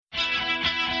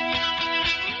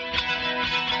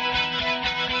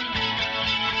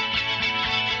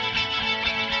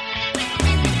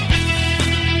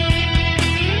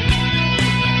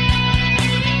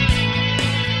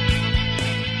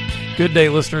Good day,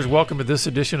 listeners. Welcome to this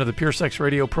edition of the Pure Sex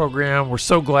Radio program. We're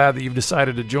so glad that you've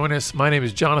decided to join us. My name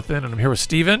is Jonathan, and I'm here with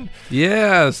Stephen.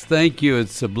 Yes, thank you.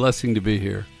 It's a blessing to be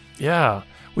here. Yeah.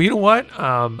 Well, you know what?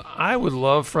 I would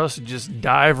love for us to just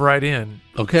dive right in.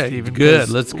 Okay, Stephen, good.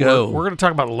 Let's go. We're going to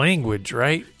talk about language,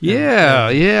 right? Yeah,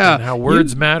 and how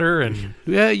words matter. And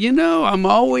yeah, I'm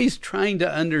always trying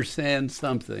to understand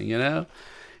something,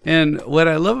 And what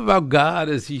I love about God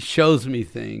is he shows me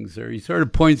things, or he sort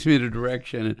of points me in a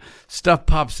direction, and stuff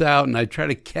pops out, and I try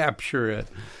to capture it.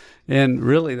 And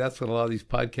really, that's what a lot of these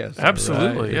podcasts are.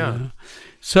 Absolutely, right? yeah.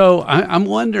 So I'm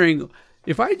wondering,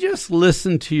 if I just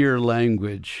listen to your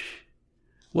language,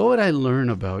 what would I learn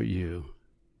about you?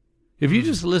 If you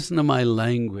just listen to my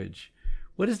language,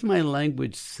 what does my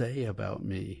language say about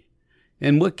me?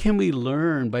 And what can we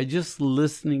learn by just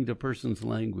listening to a person's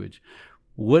language?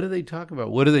 What do they talk about?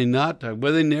 What do they not talk about? What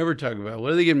do they never talk about?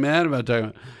 What do they get mad about talking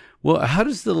about? Well, how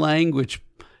does the language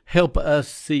help us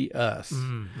see us?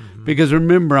 Mm-hmm. Because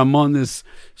remember, I'm on this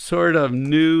sort of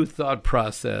new thought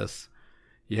process.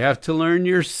 You have to learn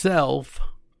yourself,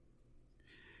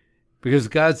 because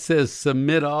God says,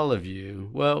 submit all of you.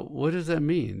 Well, what does that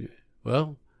mean?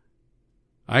 Well,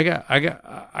 I got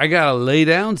to lay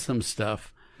down some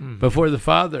stuff before the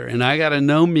Father, and I got to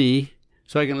know me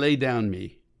so I can lay down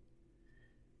me.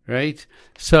 Right?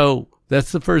 So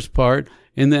that's the first part.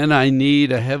 And then I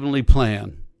need a heavenly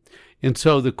plan. And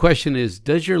so the question is,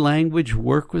 does your language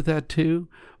work with that too?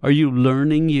 Are you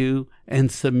learning you and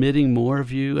submitting more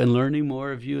of you and learning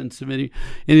more of you and submitting?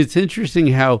 And it's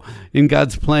interesting how in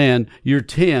God's plan, you're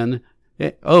 10.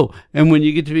 Oh, and when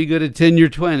you get to be good at 10, you're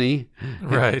 20.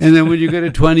 Right. And then when you're good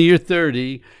at 20, you're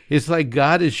 30. It's like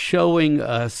God is showing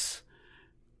us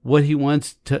what he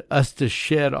wants us to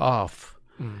shed off.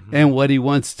 Mm-hmm. And what he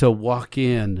wants to walk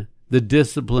in, the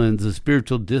disciplines, the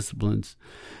spiritual disciplines,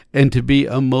 and to be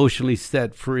emotionally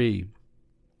set free.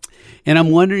 And I'm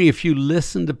wondering, if you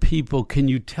listen to people, can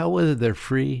you tell whether they're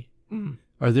free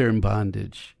or they're in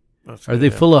bondage? Are they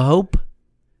full of hope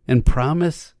and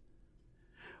promise?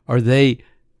 Are they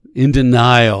in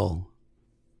denial?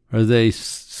 Are they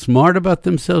smart about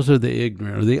themselves, or are they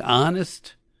ignorant? Are they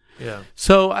honest? Yeah.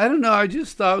 So I don't know. I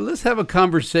just thought, let's have a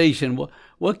conversation.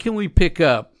 What can we pick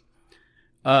up?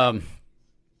 Because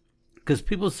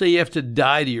people say you have to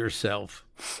die to yourself.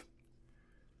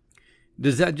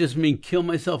 Does that just mean kill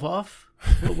myself off?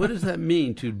 What does that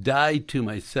mean, to die to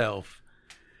myself?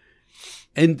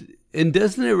 And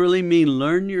doesn't it really mean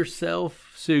learn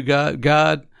yourself? So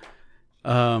God,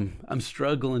 I'm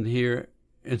struggling here,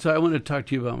 and so I want to talk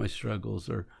to you about my struggles,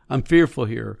 or I'm fearful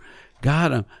here.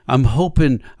 God, I'm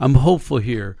hopeful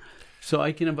here. So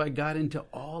I can invite God into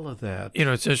all of that.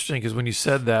 It's interesting because when you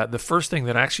said that, the first thing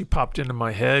that actually popped into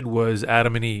my head was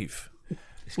Adam and Eve.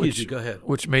 Excuse me, go ahead.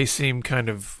 Which may seem kind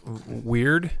of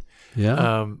weird.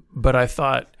 Yeah. But I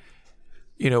thought,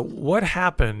 what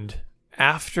happened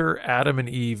after Adam and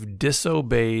Eve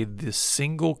disobeyed the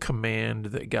single command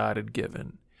that God had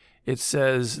given? It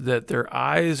says that their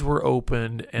eyes were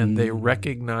opened and they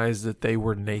recognized that they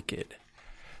were naked.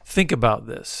 Think about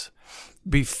this.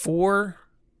 Before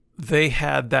they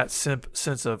had that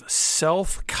sense of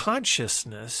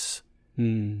self-consciousness,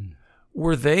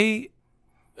 were they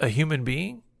a human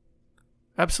being?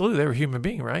 Absolutely, they were a human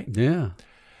being, right? Yeah.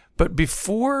 But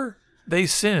before they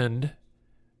sinned,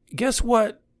 guess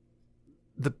what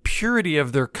the purity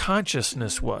of their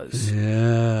consciousness was?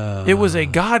 Yeah. It was a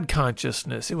God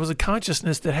consciousness. It was a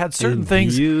consciousness that had certain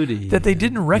things that they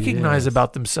didn't recognize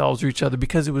about themselves or each other,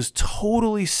 because it was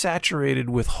totally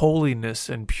saturated with holiness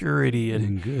and purity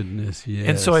and goodness. Yes.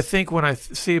 And so I think when I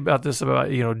see about this, about,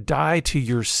 die to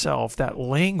yourself, that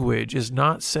language is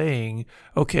not saying,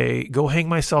 okay, go hang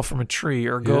myself from a tree,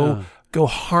 or go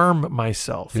harm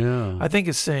myself. Yeah. I think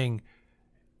it's saying,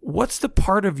 what's the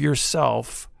part of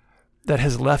yourself that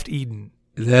has left Eden?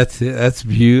 That's it. That's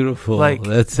beautiful.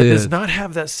 That does not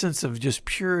have that sense of just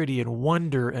purity and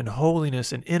wonder and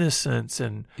holiness and innocence,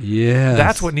 and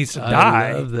that's what needs to die.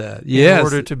 I love that. In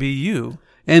order to be you.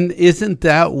 And isn't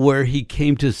that where he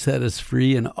came to set us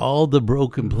free in all the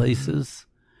broken places?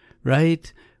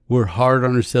 Right? We're hard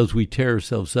on ourselves. We tear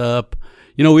ourselves up.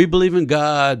 We believe in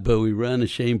God, but we run a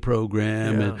shame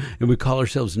program, and we call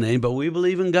ourselves names, but we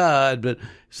believe in God. But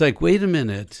it's like, wait a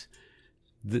minute.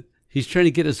 He's trying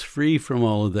to get us free from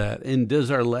all of that. And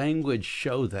does our language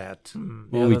show that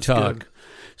when we talk? Good.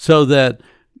 So that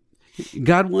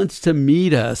God wants to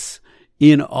meet us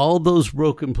in all those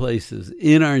broken places,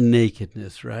 in our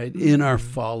nakedness, right? In our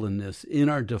fallenness, in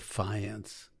our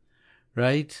defiance,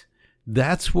 right?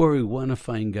 That's where we want to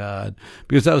find God.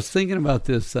 Because I was thinking about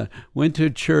this. I went to a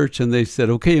church and they said,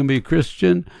 okay, you'll be a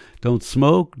Christian. Don't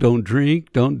smoke, don't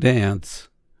drink, don't dance.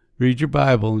 Read your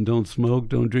Bible and don't smoke,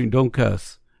 don't drink, don't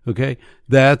cuss. Okay?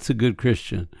 That's a good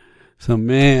Christian. So,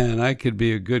 man, I could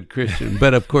be a good Christian.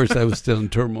 But, of course, I was still in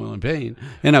turmoil and pain,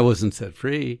 and I wasn't set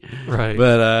free. Right.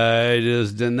 But I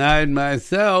just denied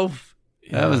myself.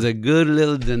 Yeah. I was a good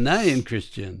little denying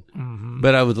Christian. Mm-hmm.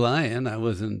 But I was lying. I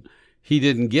wasn't. He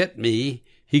didn't get me.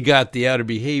 He got the outer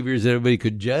behaviors that everybody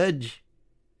could judge,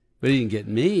 but he didn't get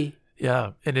me.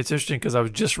 Yeah, and it's interesting because I was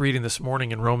just reading this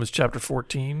morning in Romans chapter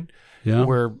 14, Yeah.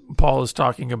 where Paul is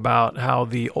talking about how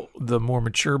the more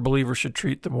mature believer should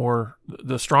treat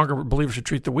the stronger believer should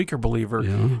treat the weaker believer,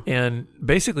 Yeah. and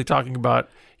basically talking about,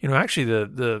 actually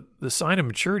the sign of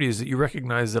maturity is that you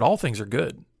recognize that all things are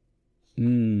good,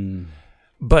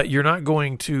 but you're not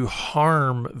going to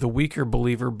harm the weaker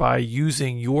believer by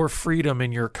using your freedom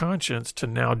and your conscience to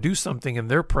now do something in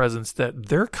their presence that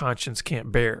their conscience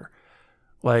can't bear,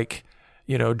 like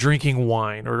drinking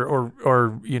wine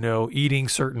or eating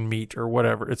certain meat or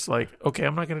whatever. It's like, okay,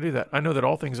 I'm not going to do that. I know that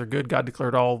all things are good. God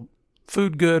declared all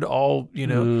food good, all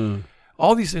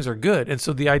these things are good. And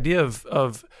so the idea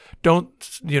of don't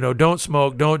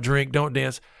smoke, don't drink, don't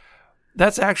dance,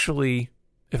 that's actually,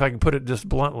 if I can put it just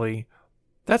bluntly,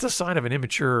 that's a sign of an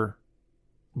immature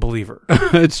believer.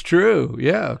 It's true.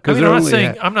 Yeah. I mean,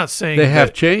 I'm not saying they have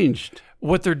that changed.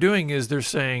 What they're doing is they're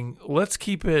saying, let's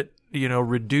keep it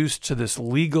reduced to this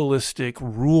legalistic,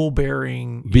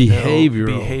 rule-bearing,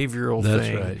 behavioral That's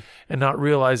thing, right. and not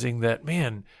realizing that,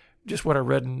 man, just what I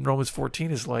read in Romans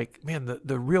 14 is like, man,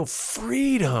 the real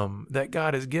freedom that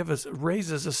God has given us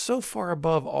raises us so far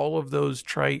above all of those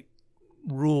trite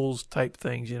rules type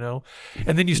things, and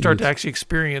then you start to actually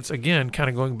experience, again, kind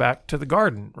of going back to the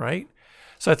garden, right?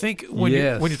 So I think when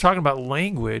you're talking about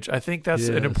language, I think that's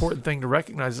an important thing to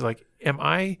recognize. Is like, am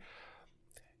I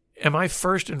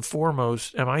first and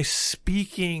foremost, am I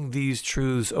speaking these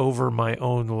truths over my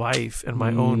own life and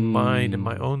my own mind and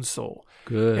my own soul?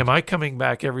 Good. Am I coming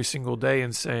back every single day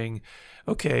and saying,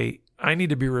 okay, I need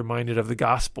to be reminded of the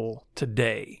gospel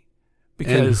today,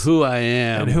 because and who I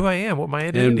am, what my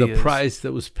identity is, and the price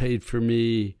that was paid for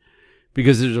me.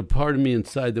 Because there's a part of me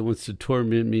inside that wants to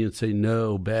torment me and say,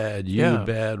 no, bad,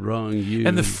 bad, wrong, you.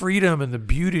 And the freedom and the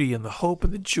beauty and the hope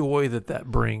and the joy that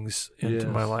brings into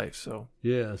my life. So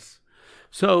yes.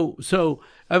 So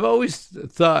I've always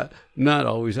thought, not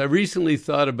always, I recently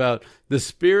thought about the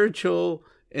spiritual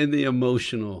and the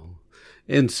emotional.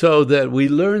 And so that we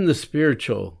learn the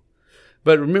spiritual.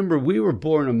 But remember, we were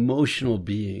born emotional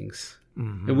beings.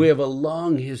 Mm-hmm. And we have a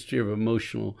long history of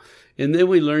emotional. And then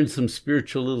we learn some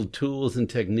spiritual little tools and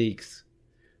techniques.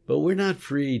 But we're not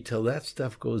free till that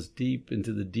stuff goes deep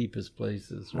into the deepest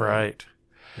places. Right.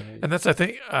 And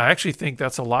I actually think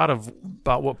that's a lot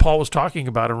about what Paul was talking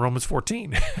about in Romans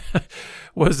 14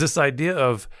 was this idea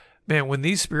of, man, when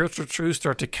these spiritual truths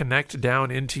start to connect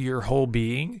down into your whole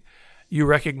being, you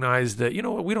recognize that,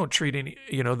 we don't treat any,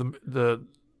 the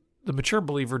mature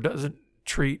believer doesn't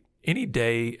treat any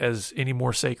day as any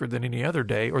more sacred than any other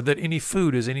day, or that any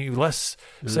food is any less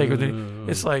sacred than.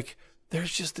 It's like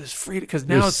there's just this freedom, because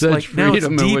now it's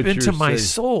deep into my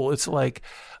soul. It's like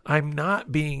I'm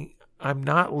not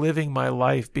living my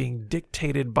life being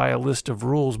dictated by a list of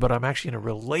rules, but I'm actually in a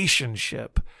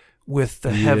relationship with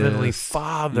the Heavenly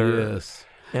Father. Yes.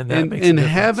 And that makes a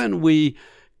difference. Haven't we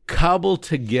cobbled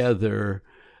together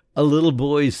a little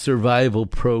boy's survival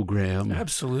program?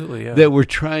 Absolutely, yeah. That we're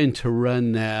trying to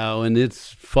run now, and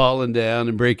it's falling down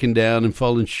and breaking down and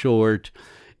falling short.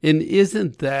 And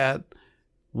isn't that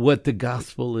what the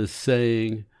gospel is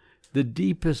saying? The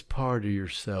deepest part of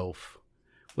yourself,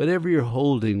 whatever you're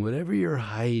holding, whatever you're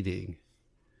hiding,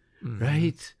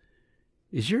 right?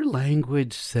 Is your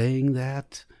language saying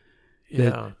that?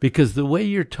 Yeah. Because the way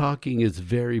you're talking is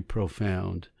very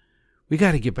profound. We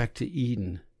got to get back to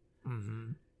Eden.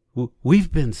 Mm-hmm. We've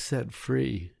been set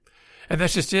free. And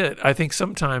that's just it. I think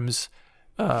sometimes,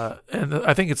 and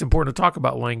I think it's important to talk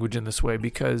about language in this way,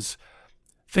 because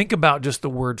think about just the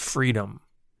word freedom.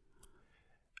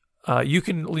 You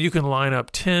can line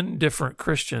up 10 different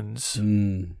Christians,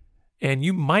 and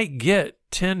you might get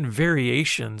 10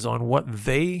 variations on what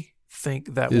they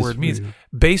think that word means,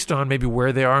 based on maybe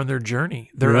where they are in their journey,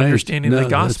 their understanding of the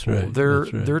gospel, their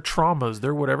traumas,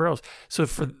 their whatever else.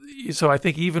 So I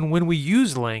think even when we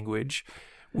use language,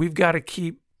 we've got to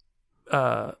keep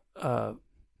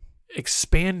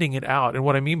expanding it out. And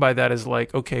what I mean by that is,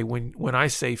 like, okay, when I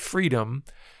say freedom,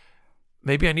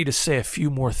 maybe I need to say a few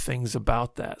more things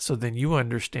about that so then you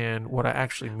understand what I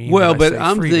actually mean. Well, when I but say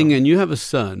I'm freedom. thinking you have a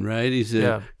son, right? He's a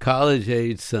Yeah.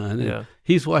 college-age son. And Yeah.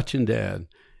 he's watching Dad.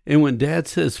 And when Dad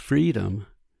says freedom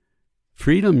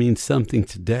means something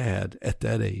to Dad at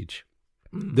that age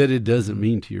that it doesn't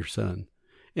mean to your son.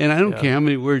 And I don't care how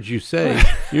many words you say,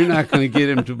 you're not going to get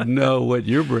him to know what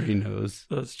your brain knows.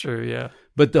 That's true, yeah.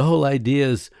 But the whole idea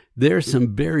is there are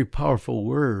some very powerful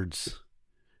words: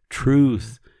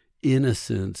 truth,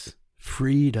 innocence,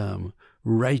 freedom,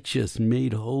 righteous,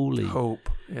 made holy. Hope,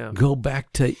 yeah. Go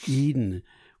back to Eden.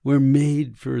 We're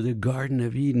made for the Garden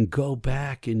of Eden. Go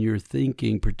back in your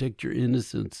thinking. Protect your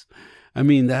innocence. I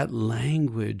mean, that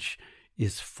language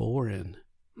is foreign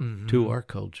to our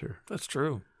culture. That's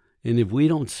true. And if we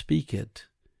don't speak it,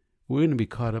 we're going to be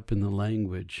caught up in the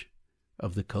language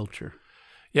of the culture.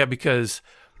 Yeah, because,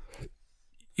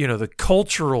 the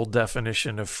cultural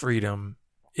definition of freedom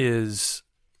is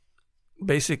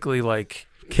basically like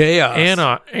Chaos.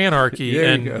 anarchy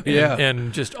There you go. Yeah.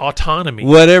 and just autonomy.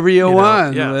 Whatever you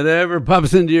want, yeah. whatever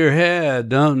pops into your head.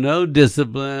 No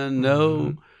discipline,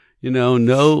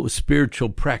 no spiritual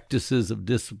practices of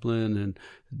discipline and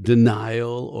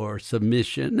denial or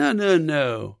submission.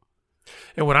 No.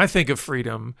 And when I think of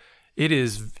freedom, it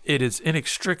is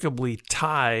inextricably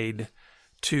tied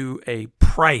to a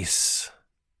price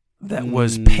that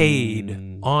was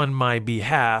paid on my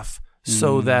behalf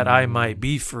so that I might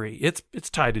be free. It's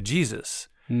tied to Jesus.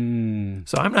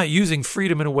 So I'm not using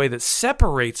freedom in a way that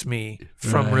separates me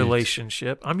from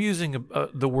relationship. I'm using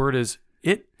the word as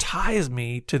it ties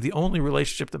me to the only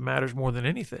relationship that matters more than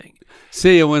anything.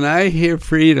 See, when I hear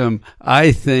freedom,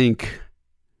 I think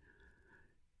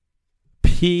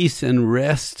peace and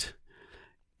rest.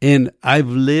 And I've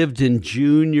lived in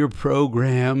junior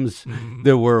programs.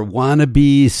 There were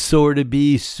wannabes,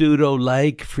 sort-of-be,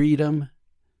 pseudo-like freedom.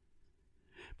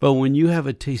 But when you have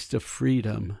a taste of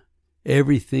freedom,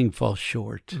 everything falls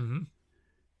short.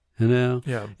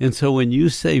 Yeah. And so when you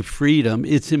say freedom,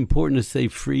 it's important to say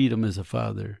freedom as a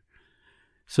father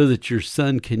so that your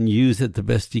son can use it the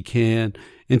best he can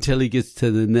until he gets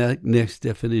to the next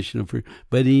definition of freedom.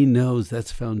 But he knows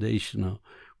that's foundational.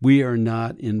 We are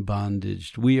not in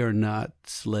bondage. We are not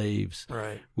slaves.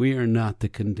 Right. We are not the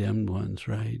condemned ones,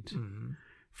 right?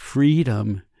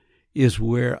 Freedom is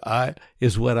what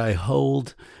I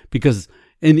hold,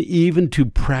 and even to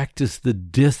practice the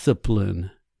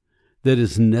discipline that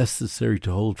is necessary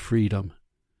to hold freedom,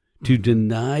 to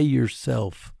deny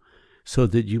yourself so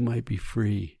that you might be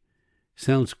free.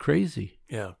 Sounds crazy.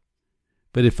 Yeah.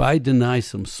 But if I deny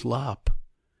some slop,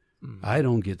 I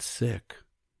don't get sick.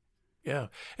 Yeah.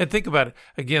 And think about it,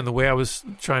 again, the way I was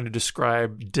trying to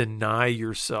describe deny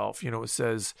yourself. It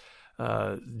says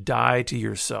die to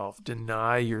yourself,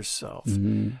 deny yourself.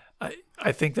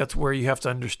 I think that's where you have to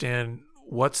understand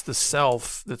what's the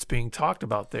self that's being talked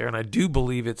about there. And I do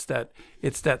believe it's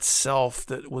that self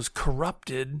that was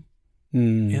corrupted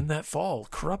in that fall,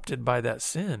 corrupted by that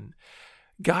sin.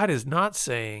 God is not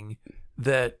saying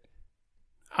that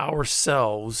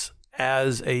ourselves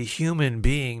as a human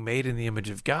being made in the image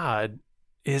of God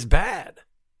is bad.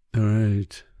 All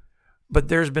right. But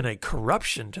there's been a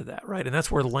corruption to that, right? And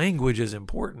that's where language is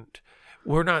important.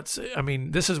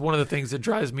 This is one of the things that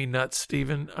drives me nuts,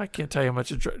 Stephen. I can't tell you how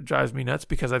much it drives me nuts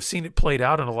because I've seen it played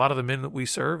out in a lot of the men that we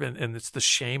serve, and it's the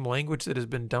shame language that has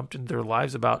been dumped into their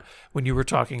lives about when you were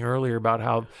talking earlier about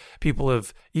how people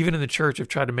have, even in the church, have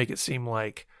tried to make it seem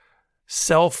like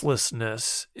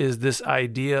selflessness is this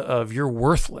idea of you're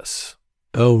worthless.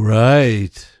 Oh,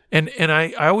 right. And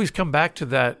I always come back to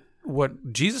that,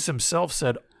 what Jesus himself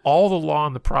said, all the law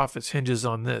and the prophets hinges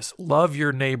on this. Love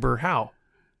your neighbor how?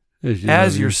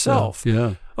 As yourself.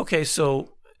 Yeah. Okay,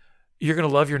 so you're going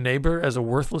to love your neighbor as a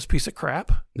worthless piece of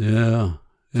crap? Yeah.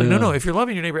 Like, no. If you're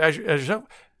loving your neighbor as yourself,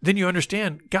 then you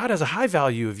understand God has a high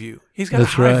value of you. He's got a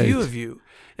high view of you.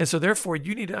 And so therefore,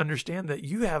 you need to understand that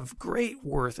you have great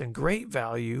worth and great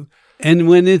value. And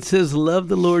when it says love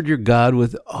the Lord your God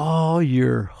with all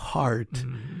your heart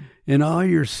and all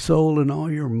your soul and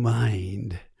all your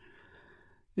mind.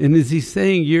 And is he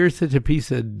saying you're such a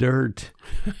piece of dirt?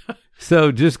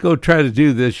 So just go try to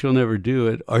do this. You'll never do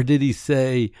it. Or did he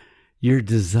say your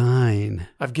design?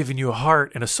 I've given you a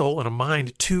heart and a soul and a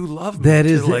mind to love me. That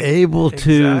is able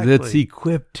to, Exactly. that's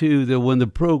equipped to, that when the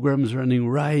program's running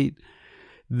right,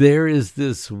 there is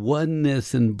this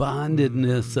oneness and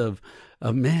bondedness of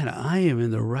man, I am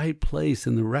in the right place,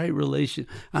 in the right relation.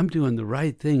 I'm doing the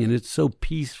right thing, and it's so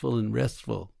peaceful and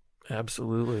restful.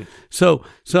 Absolutely. So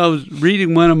I was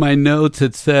reading one of my notes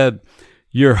that said,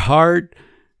 your heart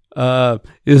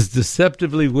is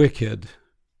deceptively wicked.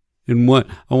 on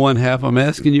one half. I'm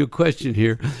asking you a question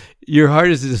here. Your heart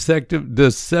is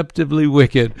deceptively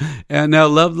wicked. And now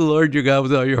love the Lord your God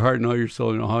with all your heart and all your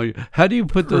soul and all your... How do you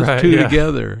put those two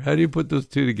together? How do you put those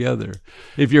two together?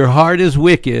 If your heart is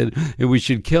wicked, and we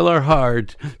should kill our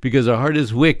heart because our heart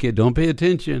is wicked, don't pay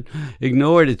attention.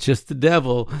 Ignore it. It's just the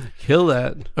devil. Kill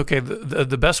that. Okay,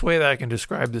 the best way that I can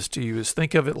describe this to you is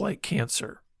think of it like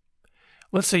cancer.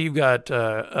 Let's say you've got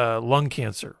lung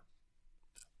cancer.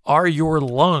 Are your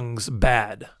lungs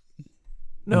bad?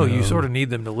 No, you sort of need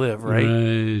them to live, right?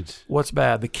 Right. What's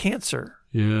bad? The cancer.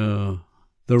 Yeah.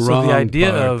 The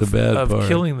idea of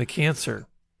killing the cancer.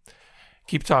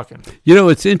 Keep talking. You know,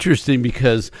 it's interesting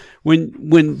because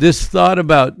when this thought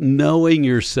about knowing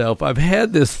yourself, I've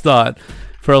had this thought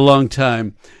for a long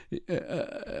time.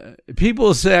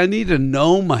 People say, I need to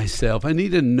know myself. I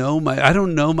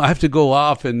have to go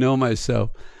off and know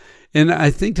myself. And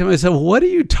I think to myself, what are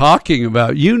you talking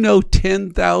about? You know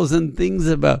 10,000 things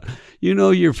about, you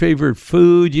know your favorite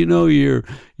food, you know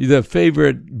the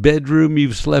favorite bedroom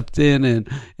you've slept in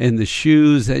and the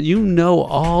shoes, and you know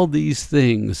all these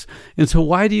things. And so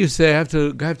why do you say I have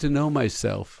to know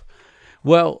myself?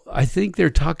 Well, I think they're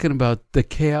talking about the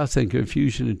chaos and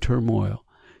confusion and turmoil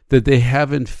that they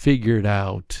haven't figured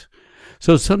out.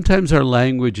 So sometimes our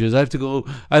language is, I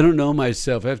don't know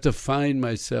myself. I have to find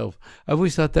myself. I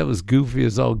always thought that was goofy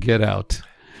as all get out.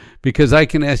 Because I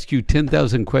can ask you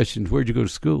 10,000 questions. Where'd you go to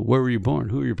school? Where were you born?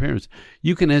 Who are your parents?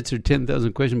 You can answer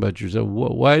 10,000 questions about yourself.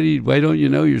 Why don't you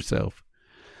know yourself?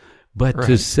 But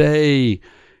to say,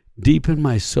 deep in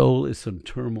my soul is some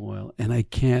turmoil, and I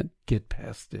can't get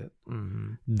past it.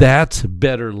 Mm-hmm. That's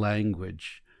better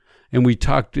language. And we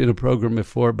talked in a program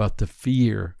before about the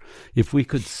fear. If we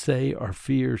could say our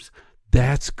fears,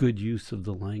 that's good use of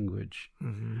the language,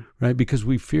 right? Because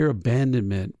we fear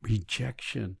abandonment,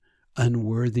 rejection,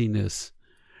 unworthiness.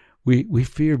 We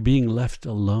fear being left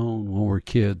alone when we're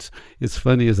kids. It's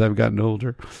funny, as I've gotten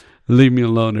older, leave me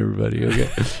alone, everybody, okay?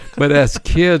 But as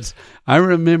kids, I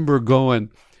remember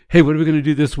going, hey, what are we going to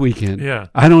do this weekend? Yeah.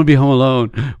 I don't want to be home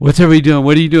alone. What's everybody doing?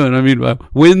 What are you doing? I mean,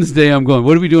 Wednesday I'm going.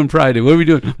 What are we doing Friday? What are we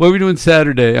doing? What are we doing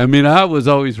Saturday? I mean, I was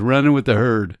always running with the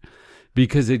herd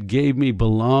because it gave me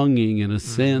belonging and a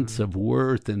sense of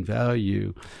worth and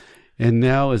value. And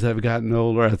now as I've gotten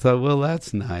older, I thought, well,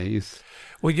 that's nice.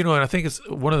 Well, and I think it's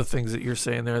one of the things that you're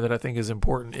saying there that I think is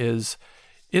important is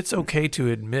it's okay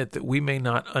to admit that we may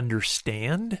not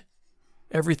understand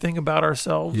everything about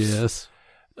ourselves. Yes.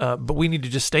 But we need to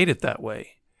just state it that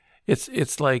way.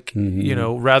 It's like,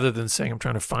 rather than saying I'm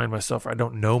trying to find myself or I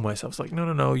don't know myself. It's like,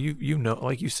 no, you know,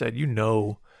 like you said, you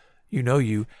know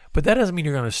you. But that doesn't mean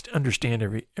you're going to understand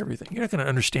everything. You're not going to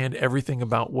understand everything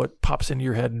about what pops into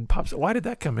your head and pops. Why did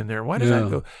that come in there? Why did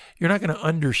that go? You're not going to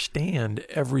understand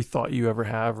every thought you ever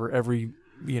have or every,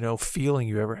 feeling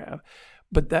you ever have.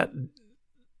 But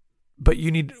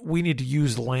we need to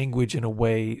use language in a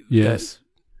way that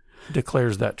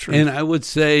declares that truth. And I would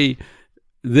say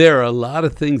there are a lot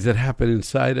of things that happen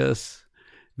inside us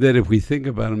that if we think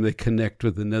about them, they connect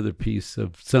with another piece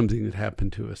of something that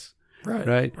happened to us.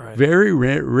 Right. Very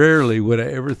rarely would I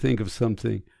ever think of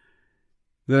something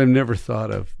that I've never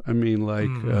thought of. I mean, like,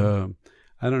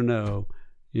 I don't know,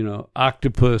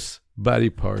 octopus body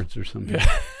parts or something.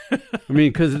 Yeah. I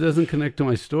mean, because it doesn't connect to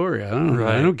my story. I don't know.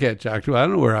 Right. I don't catch octopus. I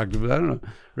don't know where octopus. I don't know.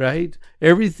 Right?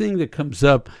 Everything that comes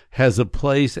up has a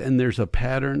place and there's a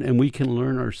pattern, and we can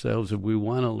learn ourselves if we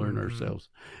want to learn ourselves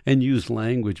and use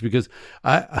language. Because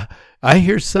I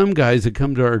hear some guys that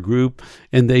come to our group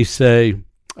and they say,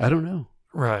 I don't know.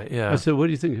 Right, yeah. I said, what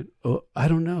do you think? Oh, I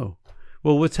don't know.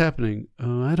 Well, what's happening?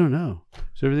 Oh, I don't know.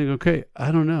 Is everything okay?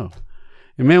 I don't know.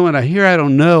 And man, when I hear I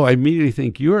don't know, I immediately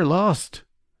think you are lost.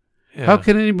 Yeah. How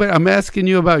can anybody? I'm asking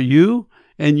you about you,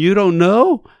 and you don't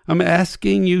know? I'm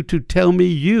asking you to tell me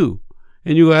you,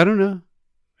 and you go, I don't know.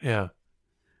 Yeah.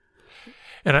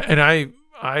 And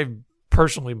I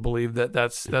personally believe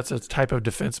that's a type of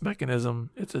defense mechanism.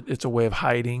 It's a way of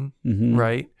hiding,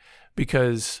 right?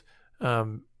 Because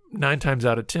 9 times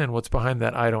out of 10, what's behind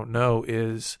that I don't know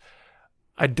is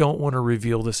I don't want to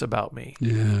reveal this about me.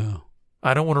 Yeah.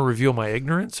 I don't want to reveal my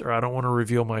ignorance, or I don't want to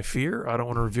reveal my fear. I don't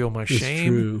want to reveal my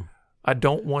shame. True. I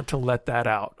don't want to let that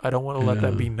out. I don't want to let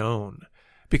that be known,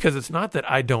 because it's not that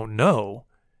I don't know.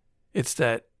 It's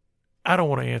that I don't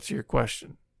want to answer your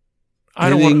question. I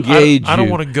don't want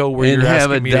to go where you're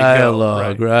asking me to go. And have a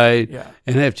dialogue, right? Yeah.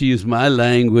 And have to use my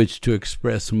language to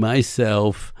express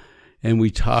myself, and we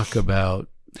talk about.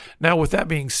 Now, with that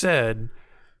being said,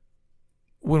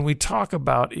 when we talk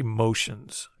about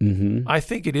emotions, I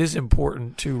think it is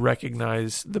important to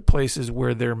recognize the places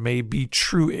where there may be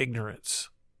true ignorance.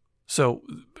 So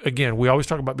again, we always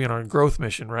talk about being on a growth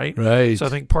mission, right? Right. So I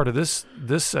think part of this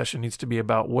session needs to be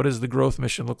about what does the growth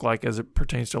mission look like as it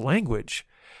pertains to language.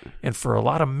 And for a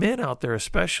lot of men out there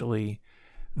especially,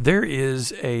 there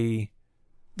is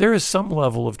some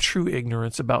level of true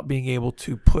ignorance about being able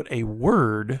to put a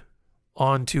word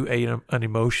onto an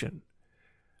emotion.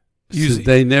 So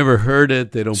they never heard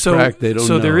it. They don't practice. They don't know.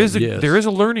 So there is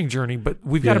a learning journey, but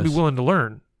we've got to be willing to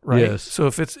learn, right? Yes. So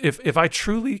if I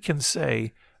truly can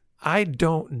say, I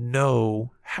don't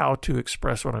know how to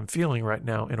express what I'm feeling right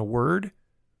now in a word,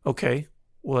 okay,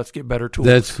 well, let's get better tools.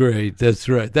 That's great. That's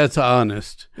right. That's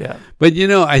honest. Yeah. But,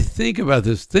 I think about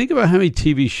this. Think about how many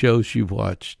TV shows you've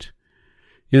watched,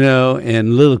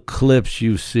 and little clips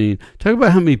you've seen. Talk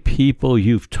about how many people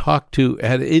you've talked to,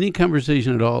 had any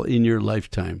conversation at all in your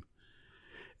lifetime.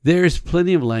 There's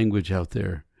plenty of language out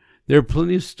there. There are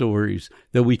plenty of stories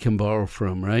that we can borrow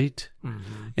from, right?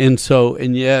 Mm-hmm.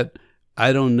 And yet,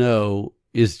 I don't know,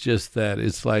 it's just that.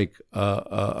 It's like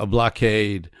a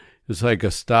blockade. It's like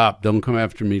a stop. Don't come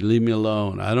after me. Leave me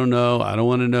alone. I don't know. I don't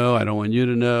want to know. I don't want you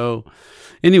to know.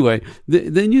 Anyway,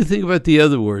 then you think about the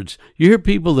other words. You hear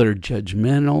people that are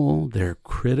judgmental, they're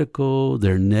critical,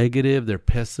 they're negative, they're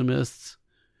pessimists.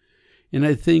 And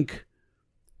I think,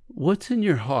 what's in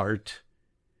your heart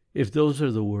if those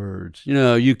are the words?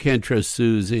 You can't trust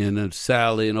Susie and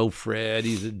Sally and old Fred,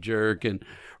 he's a jerk, and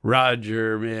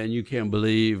Roger, man, you can't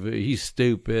believe he's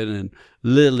stupid, and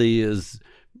Lily is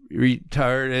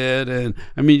retarded,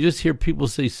 and you just hear people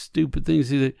say stupid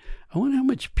things. I wonder how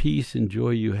much peace and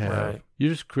joy you have. Right. You're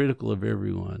just critical of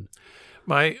everyone.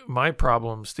 My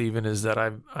problem, Stephen, is that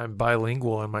I'm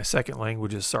bilingual and my second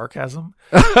language is sarcasm.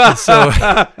 And so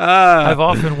I've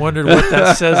often wondered what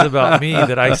that says about me,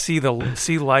 that I see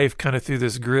life kind of through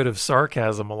this grid of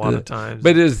sarcasm a lot of times.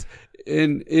 But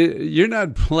you're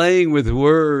not playing with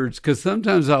words, because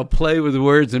sometimes I'll play with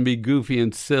words and be goofy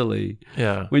and silly.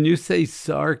 Yeah. When you say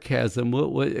sarcasm,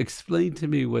 what explain to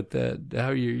me how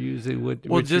you're using what?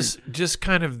 Well, just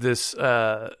kind of this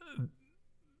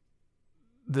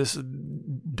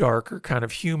darker kind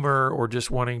of humor, or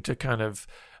just wanting to kind of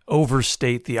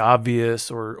overstate the obvious,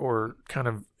 or kind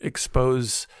of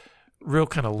expose real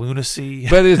kind of lunacy.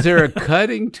 But is there a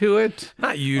cutting to it?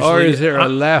 Not usually. Or is there a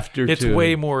laughter to it? It's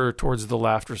way more towards the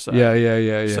laughter side.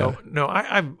 Yeah. So no,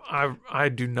 I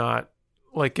do not,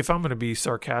 like, if I'm going to be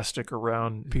sarcastic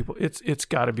around people, it's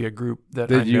got to be a group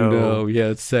that I know. Yeah,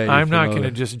 it's safe. I'm not going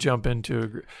to just jump into a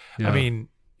group.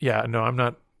 Yeah. No, I'm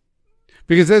not.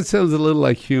 Because that sounds a little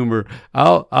like humor.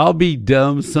 I'll be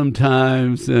dumb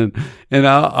sometimes, and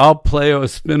I'll play or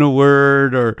spin a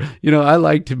word, or I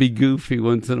like to be goofy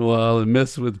once in a while and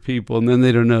mess with people, and then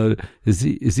they don't know, is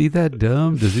he that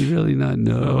dumb? Does he really not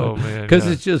know? Oh man, because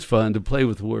it's just fun to play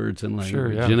with words and language,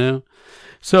 sure, yeah.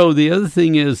 So the other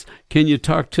thing is, can you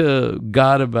talk to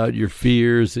God about your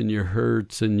fears and your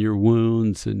hurts and your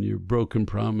wounds and your broken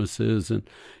promises, and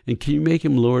can you make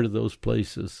him Lord of those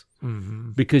places?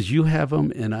 Mm-hmm. Because you have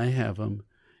them and I have them.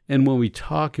 And when if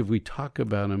we talk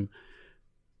about them,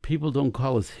 people don't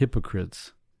call us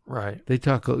hypocrites. Right. They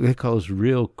call us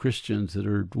real Christians that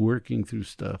are working through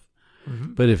stuff.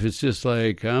 Mm-hmm. But if it's just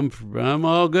like, I'm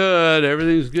all good,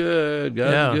 everything's good,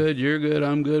 God's good, you're good,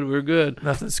 I'm good, we're good.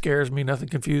 Nothing scares me, nothing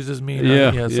confuses me.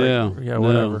 Whatever.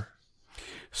 No.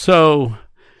 So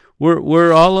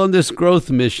we're all on this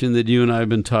growth mission that you and I have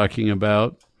been talking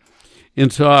about.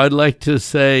 And so I'd like to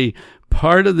say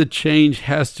part of the change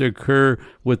has to occur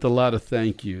with a lot of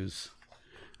thank yous.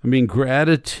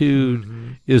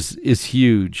 Gratitude is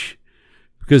huge,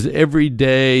 because every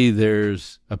day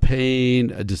there's a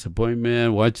pain, a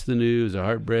disappointment, watch the news, a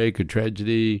heartbreak, a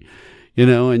tragedy,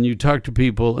 and you talk to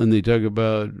people and they talk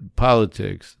about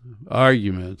politics,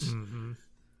 arguments,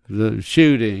 the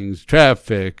shootings,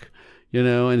 traffic,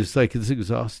 and it's like, it's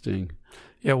exhausting.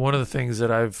 Yeah, one of the things that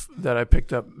I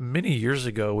picked up many years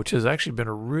ago, which has actually been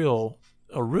a real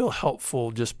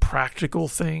helpful, just practical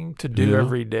thing to do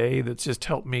every day, that's just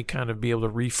helped me kind of be able to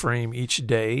reframe each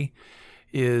day,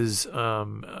 is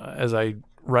as I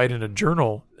write in a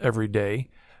journal every day,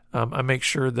 I make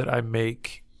sure that I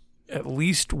make at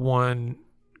least one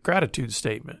gratitude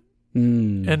statement.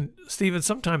 And Stephen,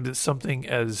 sometimes it's something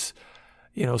as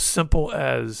simple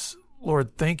as,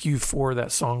 Lord, thank you for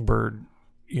that songbird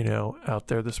out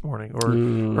there this morning,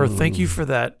 or thank you for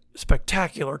that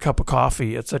spectacular cup of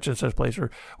coffee at such and such place,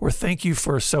 or thank you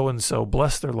for so and so,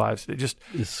 bless their lives.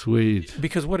 It's sweet,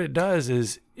 because what it does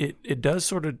is it does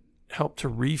sort of help to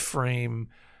reframe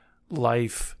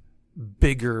life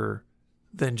bigger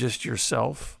than just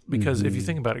yourself. Because if you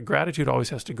think about it, gratitude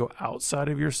always has to go outside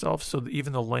of yourself, so that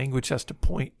even the language has to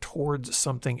point towards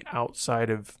something outside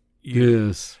of you.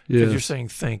 Yes. Because you're saying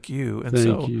thank you. And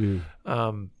thank you.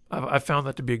 I found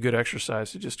that to be a good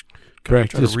exercise to just kind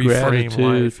Practice of try to reframe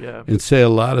gratitude life. Yeah. and say a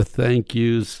lot of thank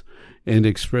yous and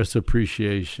express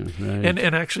appreciation. Right?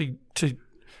 And actually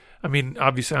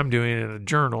obviously I'm doing it in a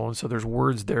journal, and so there's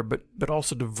words there, but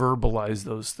also to verbalize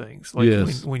those things. Like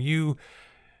Yes. when you,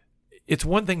 it's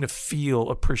one thing to feel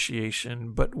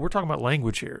appreciation, but we're talking about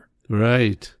language here.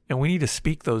 Right. And we need to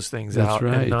speak those things That's out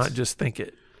right. and not just think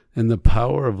it. And the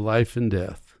power of life and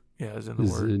death Is in the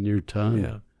is word. in your tongue.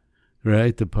 Yeah.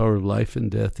 Right? The power of life and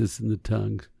death is in the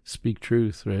tongue. Speak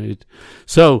truth, right?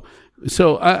 So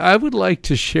I would like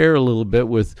to share a little bit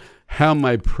with how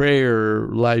my prayer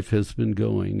life has been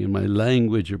going and my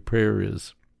language of prayer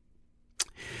is.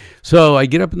 So I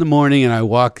get up in the morning and I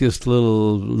walk this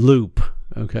little loop,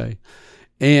 okay?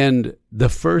 And the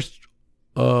first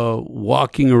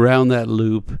walking around that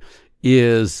loop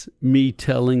is me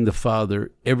telling the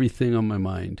Father everything on my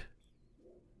mind.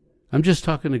 I'm just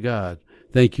talking to God.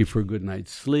 Thank you for a good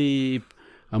night's sleep.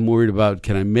 I'm worried about,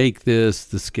 can I make this?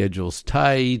 The schedule's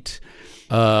tight.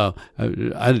 Help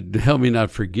me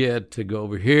not forget to go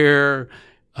over here.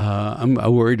 I'm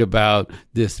worried about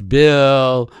this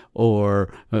bill,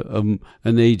 or an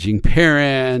aging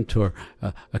parent, or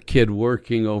a kid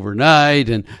working overnight.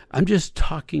 And I'm just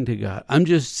talking to God. I'm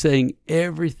just saying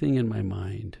everything in my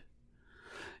mind.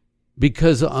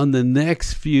 Because on the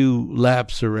next few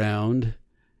laps around,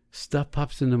 stuff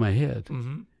pops into my head.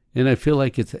 Mm-hmm. And I feel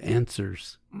like it's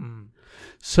answers. Mm.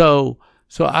 So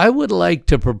I would like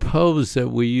to propose that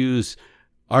we use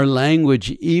our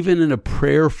language even in a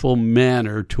prayerful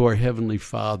manner to our Heavenly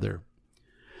Father.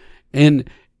 And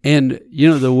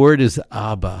the word is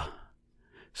Abba.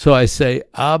 So I say,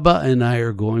 Abba and I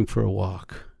are going for a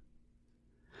walk.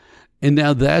 And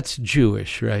now that's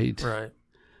Jewish, right? Right.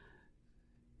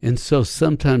 And so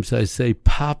sometimes I say,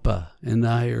 Papa and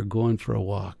I are going for a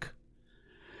walk.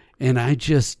 And I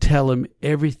just tell him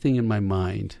everything in my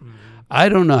mind. Mm-hmm. I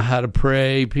don't know how to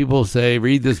pray. People say,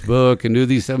 read this book and do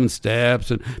these 7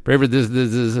 steps and pray for this.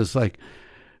 It's like,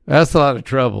 that's a lot of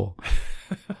trouble.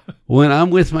 When I'm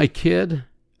with my kid,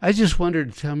 I just want her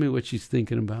to tell me what she's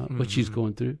thinking about, what she's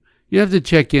going through. You don't have to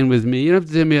check in with me. You don't have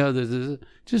to tell me how this is.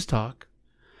 Just talk.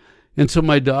 And so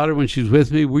my daughter, when she's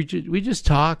with me, we just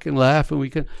talk and laugh, and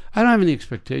I don't have any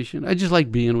expectation. I just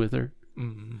like being with her.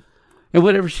 Mm-hmm. And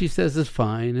whatever she says is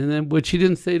fine. And then what she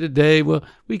didn't say today, well,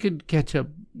 we could catch up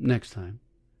next time.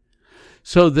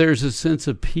 So there's a sense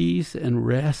of peace and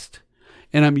rest.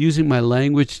 And I'm using my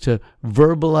language to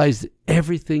verbalize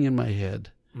everything in my head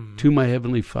to my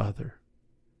Heavenly Father.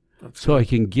 So I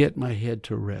can get my head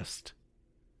to rest.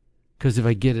 Because if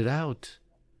I get it out,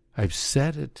 I've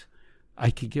said it,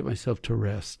 I can get myself to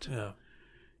rest. Yeah.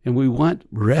 And we want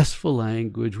restful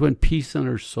language. We want peace in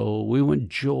our soul. We want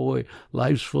joy.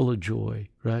 Life's full of joy,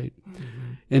 right?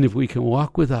 Mm-hmm. And if we can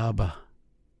walk with Abba.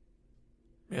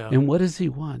 Yeah. And what does he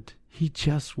want? He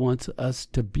just wants us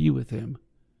to be with him.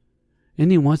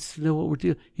 And he wants to know what we're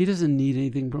doing. He doesn't need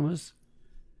anything from us.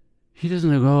 He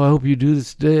doesn't go, I hope you do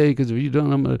this today, because if you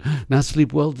don't, I'm going to not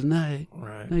sleep well tonight.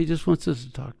 Right. No, he just wants us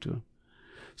to talk to him.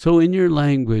 So in your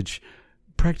language,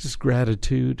 practice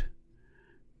gratitude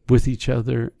with each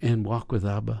other and walk with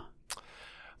Abba. I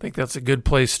think that's a good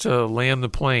place to land the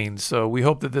plane. So we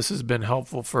hope that this has been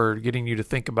helpful for getting you to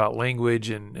think about language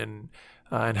and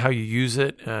how you use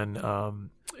it. And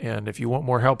if you want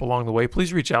more help along the way,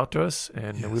 please reach out to us.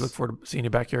 And we look forward to seeing you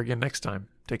back here again next time.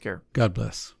 Take care. God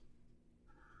bless.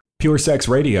 Pure Sex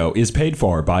Radio is paid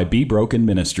for by Be Broken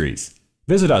Ministries.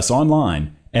 Visit us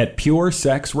online at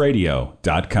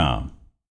puresexradio.com.